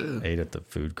around. Oh, shit. Ate at the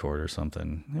food court or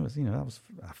something. It was, I was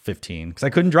 15 because I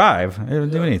couldn't drive. I didn't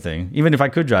do anything. Even if I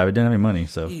could drive, I didn't have any money.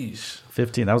 So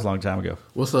 15. That was a long time ago.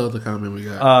 What's the other comment we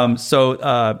got?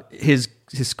 So his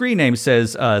screen name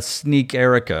says Sneak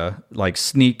Erica, like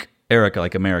Sneak Erica,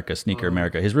 like America, Sneaker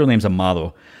America. His real name's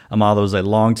Amado. Amado is a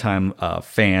longtime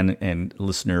fan and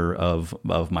listener of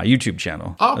my YouTube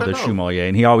channel, the Shoemalier.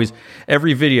 And he always,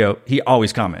 every video, he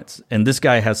always comments. And this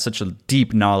guy has such a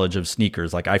deep knowledge of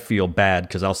sneakers. Like, I feel bad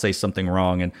because I'll say something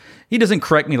wrong. And he doesn't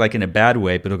correct me like in a bad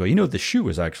way, but he'll go, what the shoe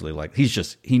is actually like.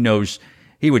 He knows.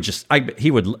 He would just, I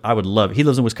would love, he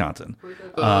lives in Wisconsin.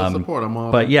 Support him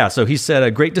all. But yeah, so he said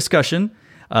a great discussion.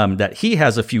 That he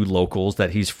has a few locals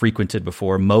that he's frequented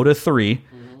before. Moda 3,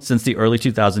 since the early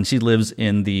 2000s. He lives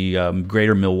in the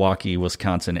greater Milwaukee,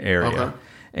 Wisconsin area. Okay.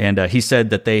 And he said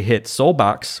that they hit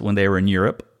Soulbox when they were in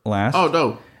Europe last. Oh,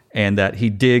 dope. And that he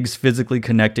digs physically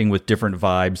connecting with different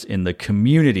vibes in the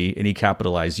community, and he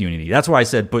capitalized unity. That's why I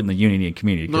said putting the unity in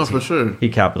community. No, for sure. He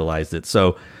capitalized it.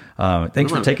 So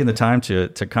thanks for taking the time to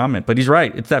comment. But he's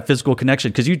right. It's that physical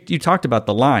connection. Because you talked about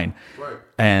the line. Right.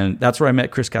 And that's where I met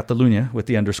Chris Catalunya with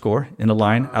the underscore in the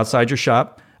line outside your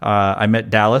shop. I met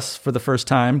Dallas for the first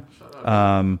time.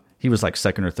 He was like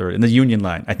second or third in the union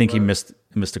line. I think he missed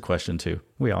a question too.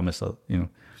 We all missed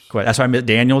That's why I met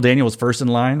Daniel. Daniel was first in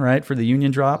line, right, for the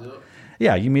union drop. Yep.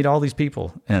 Yeah, you meet all these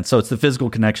people. And so it's the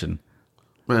physical connection.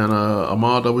 Man,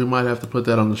 Amado, we might have to put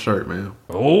that on the shirt, man.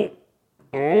 Oh,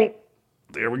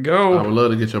 there we go. I would love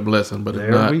to get your blessing, but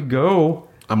there we go.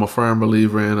 I'm a firm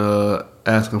believer in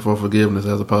asking for forgiveness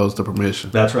as opposed to permission.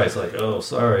 That's right. It's like, oh,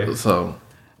 sorry. So,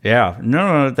 yeah,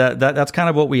 no. That's kind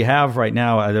of what we have right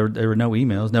now. There were no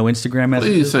emails, no Instagram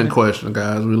messages. Please send questions,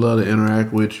 guys. We love to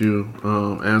interact with you,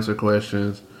 answer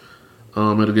questions.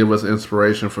 It'll give us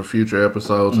inspiration for future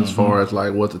episodes as far as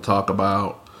like what to talk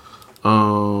about.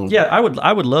 Yeah,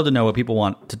 I would love to know what people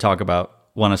want us to talk about,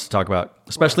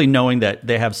 especially knowing that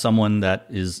they have someone that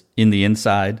is in the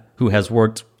inside who has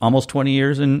worked almost 20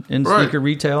 years in sneaker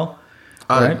retail.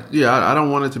 Right? I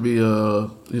don't want it to be a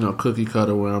cookie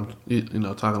cutter where I'm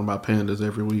talking about pandas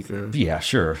every week or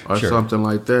something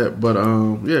like that. But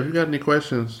if you got any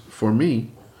questions for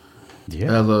me,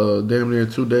 as a damn near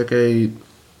 2-decade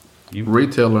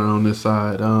retailer on this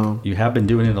side, you have been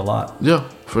doing it a lot. Yeah,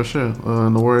 for sure.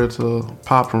 In the words of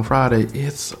Pop from Friday,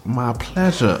 it's my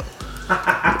pleasure.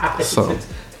 So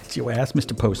it's your ass,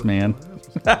 Mr. Postman.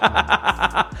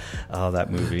 Oh,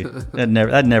 that movie. That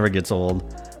never gets old.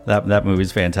 That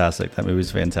movie's fantastic.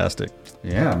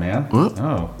 Yeah, man. What?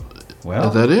 Oh, well.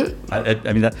 Is that it?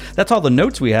 I mean, that's all the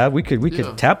notes we have. We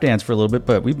could tap dance for a little bit,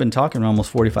 but we've been talking almost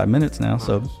 45 minutes now. Nice.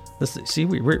 So let's see.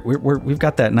 We've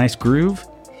got that nice groove.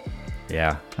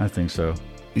 Yeah, I think so.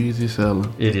 Easy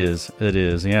selling. It is.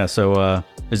 Yeah. So, are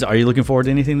you looking forward to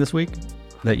anything this week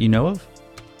that you know of?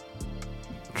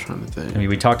 I'm trying to think. I mean,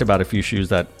 we talked about a few shoes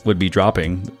that would be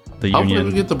dropping. The Union. Hopefully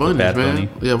we get the bunnies, man. Bunny.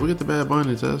 Yeah, we get the Bad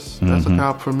Bunnies. That's a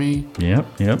cop for me. Yep.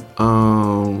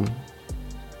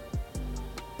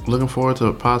 Looking forward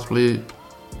to possibly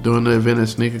doing the event at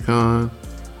SneakerCon.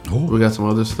 Ooh. We got some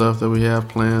other stuff that we have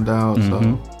planned out. It's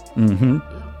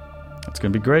gonna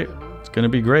be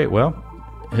great. Well,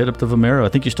 hit up the Vomero. I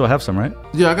think you still have some, right?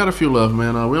 Yeah, I got a few left,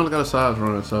 man. We only got a size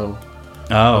run, so.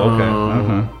 Oh,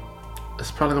 okay.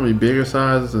 It's probably gonna be bigger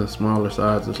sizes and smaller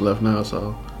sizes left now,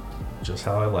 so. Just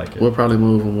how I like it. We'll probably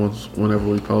move them whenever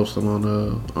we post them on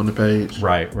the page.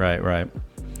 Right.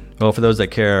 Well, for those that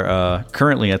care,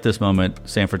 currently at this moment,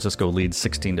 San Francisco leads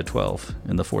 16-12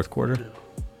 in the fourth quarter.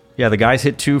 Yeah, the guys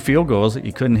hit 2 field goals.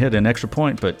 He couldn't hit an extra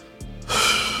point, but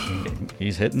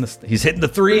he's hitting the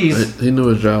threes. He knew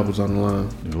his job was on the line.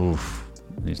 Oof.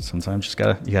 Sometimes you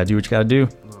gotta do what you gotta do.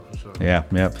 No, for sure.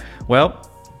 Yeah. Well,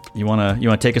 you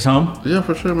wanna take us home? Yeah,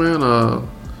 for sure, man.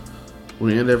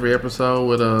 We end every episode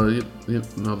with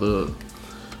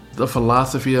the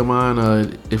philosophy of mine.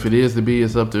 If it is to be,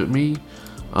 it's up to me.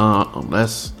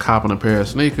 That's copping a pair of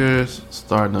sneakers,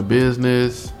 starting a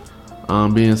business,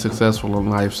 being successful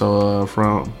in life. So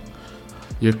from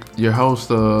your host,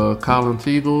 Colin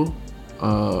Teagle,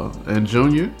 and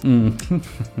Junior.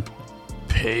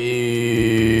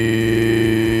 Peace.